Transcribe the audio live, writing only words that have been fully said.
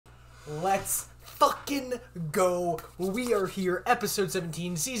Let's fucking go. We are here, episode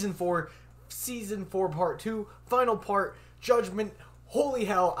 17, season 4, part 2, final part, Judgment. Holy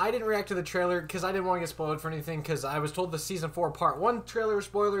hell, I didn't react to the trailer because I didn't want to get spoiled for anything because I was told the season 4 part 1 trailer was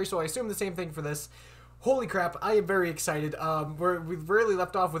spoilery, so I assume the same thing for this. Holy crap, I am very excited. We've really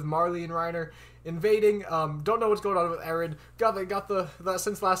left off with Marley and Reiner invading. Don't know what's going on with Eren. Got the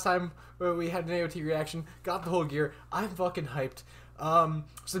since last time we had an AOT reaction. Got the whole gear. I'm fucking hyped.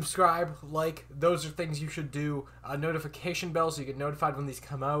 Subscribe, like, those are things you should do. Notification bell so you get notified when these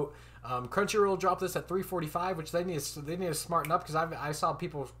come out. Crunchyroll dropped this at 3:45, which they need to smarten up because I saw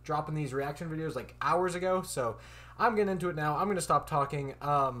people dropping these reaction videos like hours ago. So I'm getting into it now. I'm gonna stop talking.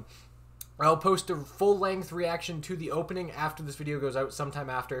 I'll post a full-length reaction to the opening after this video goes out, sometime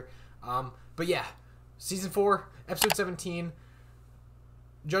after. But yeah, season 4, episode 17,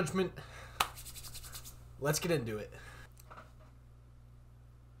 Judgment. Let's get into it.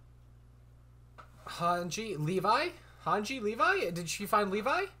 Hanji, Levi? Did she find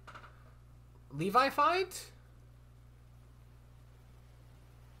Levi? Levi find?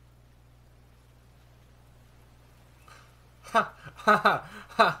 Ha ha ha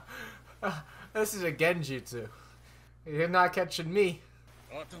ha. This is a genjutsu. You're not catching me.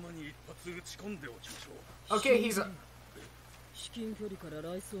 Okay, he's a...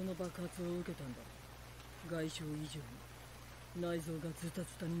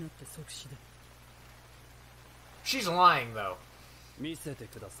 She's lying, though.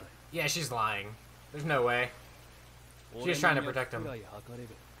 Yeah, she's lying. There's no way. She's trying to protect him.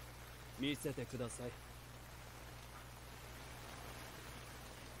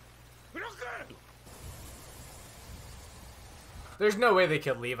 There's no way they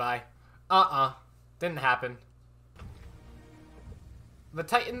killed Levi. Didn't happen. The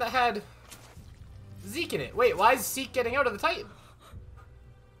Titan that had Zeke in it. Wait, why is Zeke getting out of the Titan?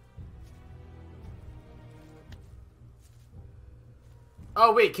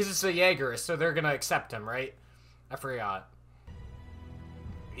 Oh, wait, because it's a Jaeger, so they're gonna accept him, right? I forgot.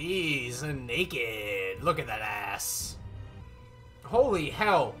 He's naked. Look at that ass. Holy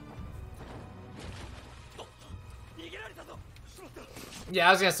hell. Yeah,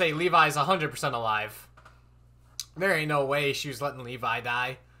 I was gonna say, Levi's 100% alive. There ain't no way she was letting Levi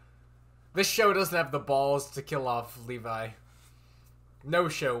die. This show doesn't have the balls to kill off Levi. No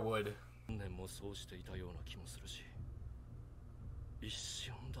show would.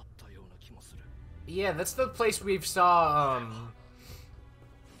 Yeah, that's the place we've saw,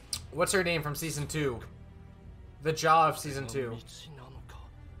 what's her name from season 2? The Jaw of season 2.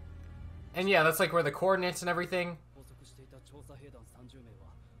 And yeah, that's like where the coordinates and everything.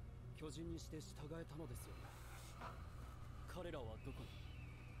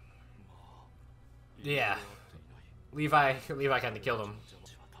 Yeah. Levi kinda killed him.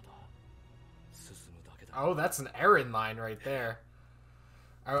 Oh, that's an Eren line right there.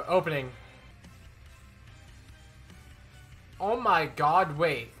 Opening. Oh my god,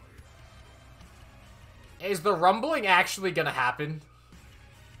 wait. Is the rumbling actually gonna happen?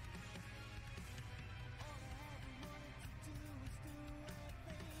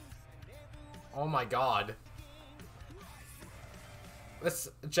 Oh my god. This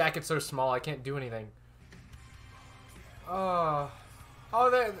jacket's so small I can't do anything. Oh,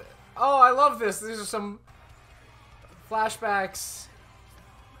 I love this. These are some flashbacks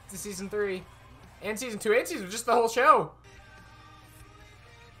to season 3 and season 2 and season, just the whole show.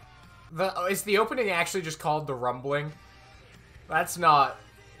 Is the opening actually just called The Rumbling? That's not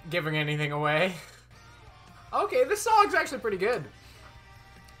giving anything away. Okay, this song's actually pretty good.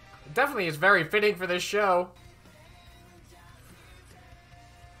 It definitely is very fitting for this show.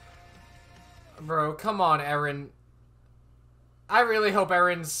 Bro, come on, Eren. I really hope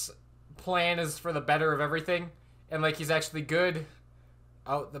Eren's plan is for the better of everything. And, like, he's actually good.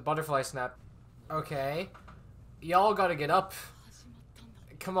 Oh, the butterfly snap. Okay. Y'all gotta get up.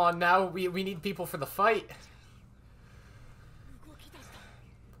 Come on now, we need people for the fight.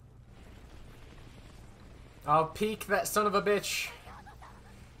 I'll peek that son of a bitch.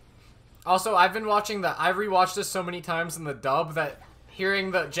 Also, I've been watching I rewatched this so many times in the dub that hearing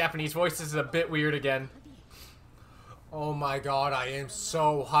the Japanese voices is a bit weird again. Oh my god, I am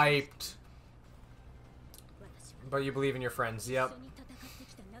so hyped. But you believe in your friends, yep.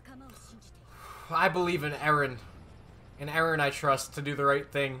 I believe in Eren. In Eren I trust to do the right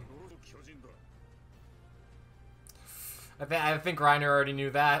thing. I think Reiner already knew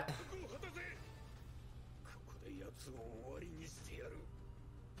that.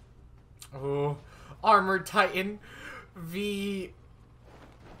 Oh, Armored Titan v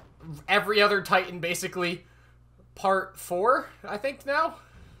every other Titan, basically. Part 4, I think now?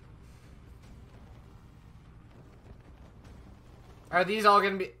 Are these all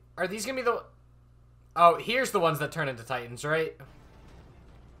gonna be... Are these gonna be the... Oh, here's the ones that turn into Titans, right?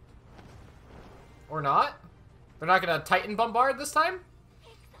 Or not? They're not gonna Titan bombard this time?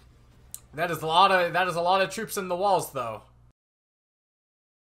 That is a lot of troops in the walls, though.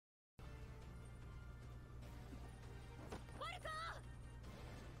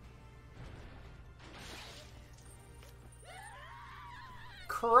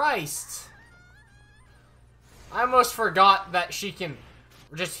 Christ! I almost forgot that she can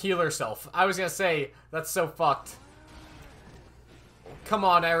just heal herself. I was gonna say, that's so fucked. Come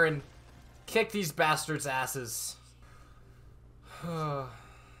on, Eren. Kick these bastards' asses. I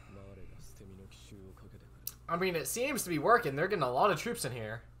mean, it seems to be working. They're getting a lot of troops in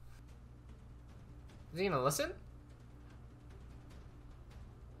here. Is he gonna listen?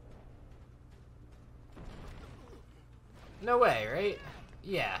 No way, right?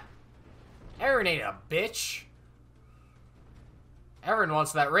 Yeah. Eren ain't a bitch. Eren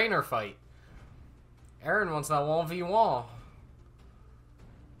wants that Rainer fight. Eren wants that 1v1.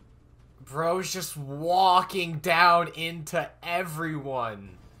 Bro's just walking down into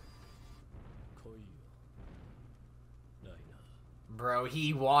everyone. Bro,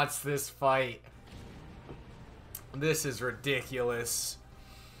 he wants this fight. This is ridiculous.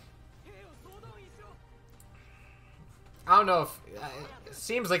 I don't know if... it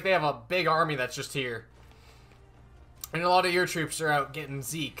seems like they have a big army that's just here. And a lot of your troops are out getting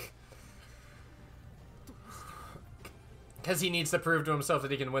Zeke. Because he needs to prove to himself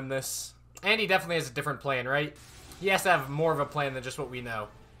that he can win this. And he definitely has a different plan, right? He has to have more of a plan than just what we know.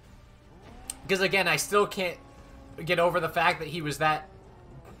 Because again, I still can't get over the fact that he was that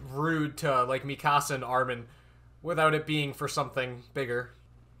rude to, like, Mikasa and Armin without it being for something bigger.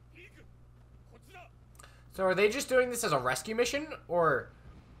 So are they just doing this as a rescue mission? Or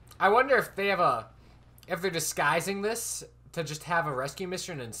I wonder if they have a... if they're disguising this to just have a rescue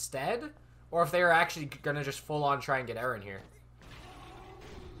mission instead? Or if they are actually gonna just full on try and get Eren here.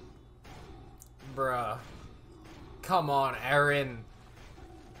 Bruh. Come on, Eren.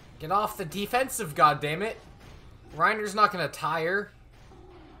 Get off the defensive, goddammit. Reiner's not gonna tire.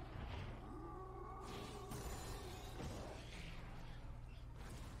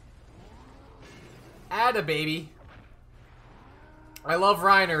 Atta baby. I love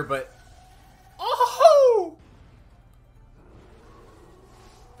Reiner, but... Oh!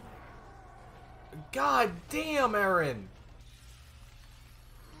 God damn, Eren.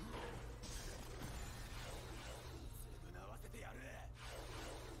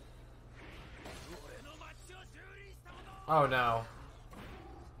 Oh no.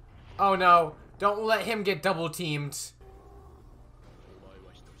 Oh no. Don't let him get double teamed.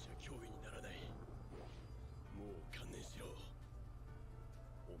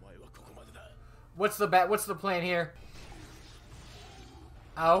 What's the plan here?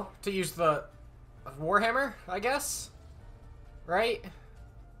 Oh, to use the Warhammer, I guess? Right?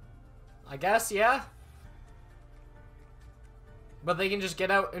 I guess, yeah? But they can just get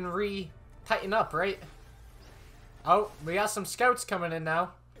out and tighten up, right? Oh, we got some scouts coming in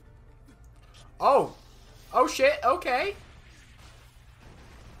now. Oh! Oh shit, okay.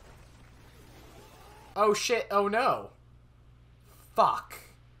 Oh shit, oh no. Fuck.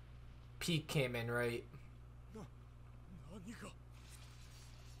 Pete came in, right?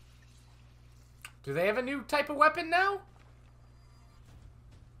 Do they have a new type of weapon now?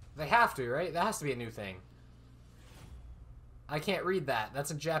 They have to, right? That has to be a new thing. I can't read that. That's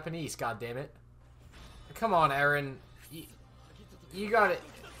in Japanese, goddammit. Come on, Eren. You got it.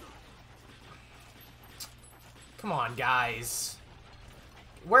 Come on, guys.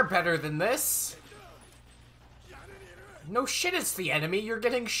 We're better than this. No shit, it's the enemy you're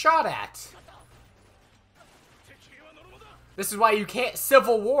getting shot at. This is why you can't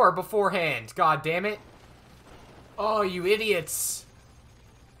civil war beforehand, god damn it. Oh, you idiots.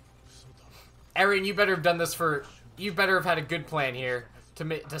 Eren, you better have done this for... You better have had a good plan here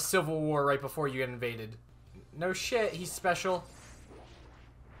to civil war right before you get invaded. No shit, he's special.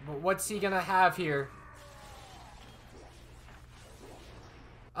 But what's he gonna have here?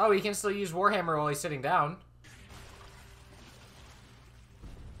 Oh, he can still use Warhammer while he's sitting down.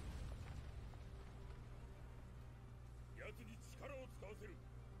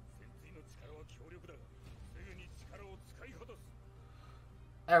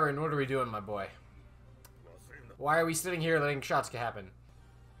 Eren, what are we doing, my boy? Why are we sitting here letting shots happen?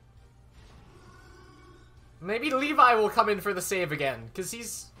 Maybe Levi will come in for the save again, because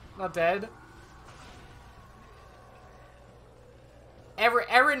he's not dead.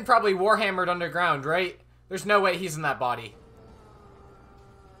 Eren probably Warhammered underground, right? There's no way he's in that body.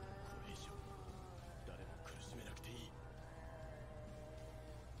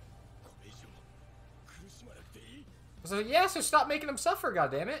 So stop making him suffer,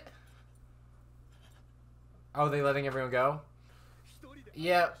 goddammit. Oh, they letting everyone go?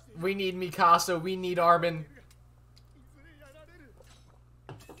 Yeah, we need Mikasa, we need Armin.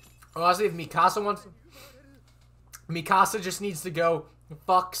 Honestly, if Mikasa wants... Mikasa just needs to go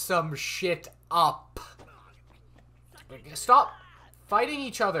fuck some shit up. Stop fighting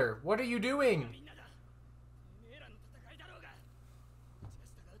each other. What are you doing?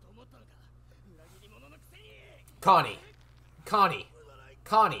 Connie. Connie.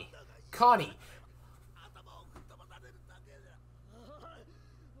 Connie. Connie.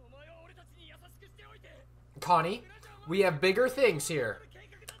 Connie, we have bigger things here.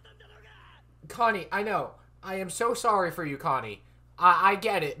 Connie, I know. I am so sorry for you, Connie. I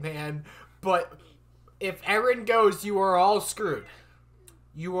get it, man. But if Eren goes, you are all screwed.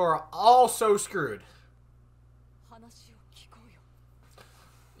 You are all so screwed.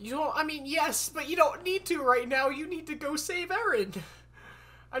 You don't, I mean, yes, but you don't need to right now. You need to go save Eren.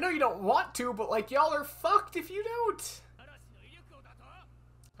 I know you don't want to, but, like, y'all are fucked if you don't.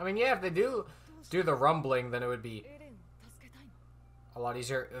 I mean, yeah, if they do the rumbling, then it would be a lot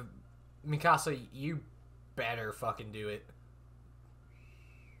easier. Mikasa, you better fucking do it.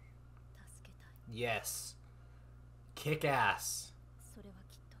 Yes. Kick ass.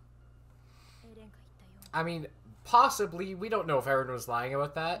 I mean, possibly. We don't know if Eren was lying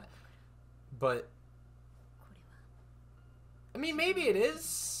about that. But I mean, maybe it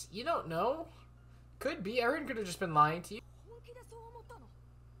is. You don't know. Could be. Eren could have just been lying to you.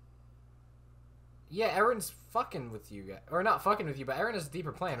 Yeah, Eren's fucking with you guys. Or not fucking with you, but Eren has a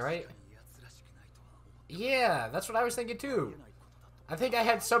deeper plan, right? Yeah, that's what I was thinking too. I think I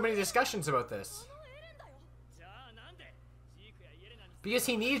had so many discussions about this. Because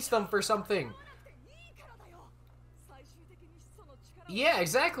he needs them for something. Yeah,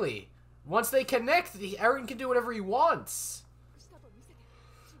 exactly. Once they connect, Eren can do whatever he wants.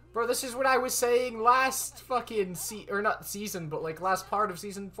 Bro, this is what I was saying last fucking or not season, but like last part of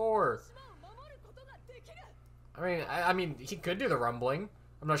season 4. I mean, he could do the rumbling.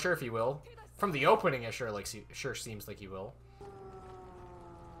 I'm not sure if he will. From the opening, it sure seems like he will.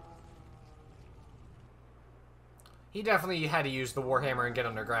 He definitely had to use the Warhammer and get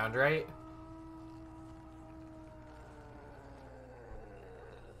underground, right?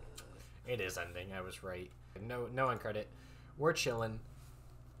 It is ending. I was right. No end credit. We're chilling.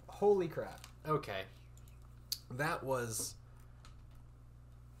 Holy crap. Okay. That was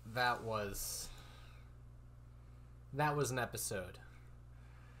an episode.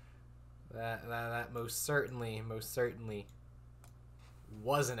 That most certainly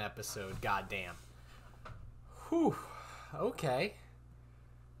was an episode. Goddamn. Whew. Okay.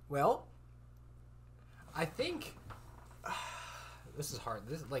 Well, I think this is hard.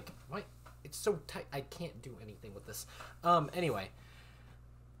 This is like it's so tight. I can't do anything with this. Anyway,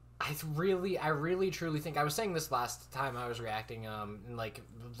 I really truly think I was saying this last time I was reacting. In like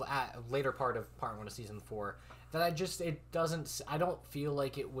later part of part 1 of season 4. That I don't feel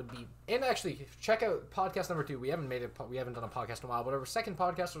like it would be. And actually, check out podcast number 2. We haven't done a podcast in a while, but our second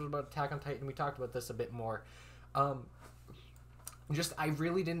podcast was about Attack on Titan. We talked about this a bit more. I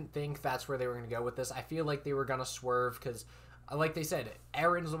really didn't think that's where they were going to go with this. I feel like they were going to swerve because, like they said,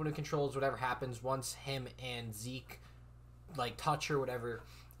 Eren's the one who controls whatever happens once him and Zeke, like, touch or whatever.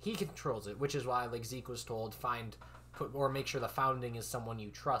 He controls it, which is why, like, Zeke was told, make sure the Founding is someone you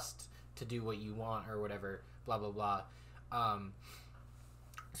trust to do what you want or whatever. Blah, blah, blah.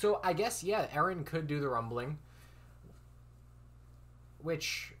 So I guess, yeah, Eren could do the rumbling.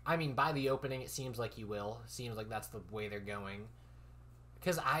 Which, I mean, by the opening, it seems like he will. Seems like that's the way they're going.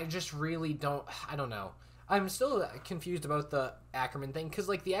 Because I just really I don't know. I'm still confused about the Ackerman thing. Because,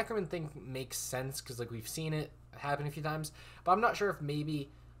 like, the Ackerman thing makes sense. Because, like, we've seen it happen a few times. But I'm not sure if maybe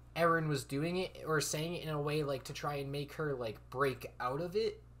Eren was doing it or saying it in a way, like, to try and make her, like, break out of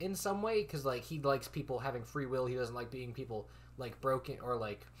it in some way, because, like, he likes people having free will. He doesn't like being people, like, broken or,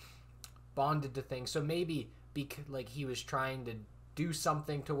 like, bonded to things. So maybe, like, he was trying to do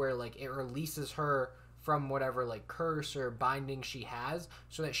something to where, like, it releases her from whatever, like, curse or binding she has,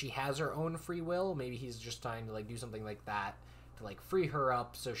 so that she has her own free will. Maybe he's just trying to, like, do something like that to, like, free her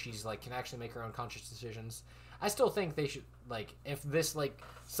up so she's, like, can actually make her own conscious decisions. I still think they should, like, if this, like,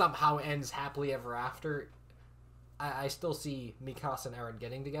 somehow ends happily ever after, I still see Mikasa and Eren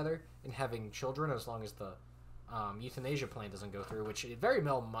getting together and having children as long as the euthanasia plan doesn't go through, which it very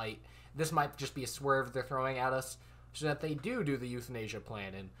well might. This might just be a swerve they're throwing at us so that they do the euthanasia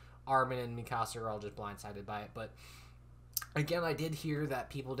plan, and Armin and Mikasa are all just blindsided by it. But again, I did hear that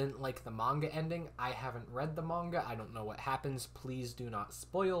people didn't like the manga ending. I haven't read the manga. I don't know what happens. Please do not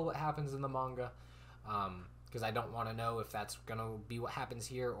spoil what happens in the manga. because I don't want to know if that's going to be what happens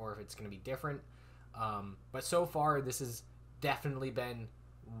here or if it's going to be different. But so far, this has definitely been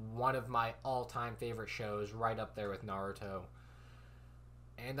one of my all-time favorite shows, right up there with Naruto.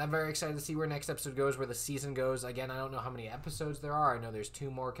 And I'm very excited to see where next episode goes, where the season goes. Again, I don't know how many episodes there are. I know there's 2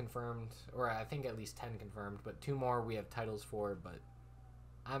 more confirmed, or I think at least 10 confirmed, but 2 more we have titles for, but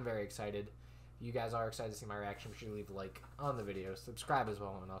I'm very excited. If you guys are excited to see my reaction, be sure to leave a like on the video, subscribe as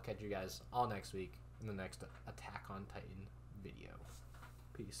well, and I'll catch you guys all next week in the next Attack on Titan video.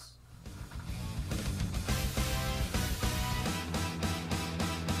 Peace.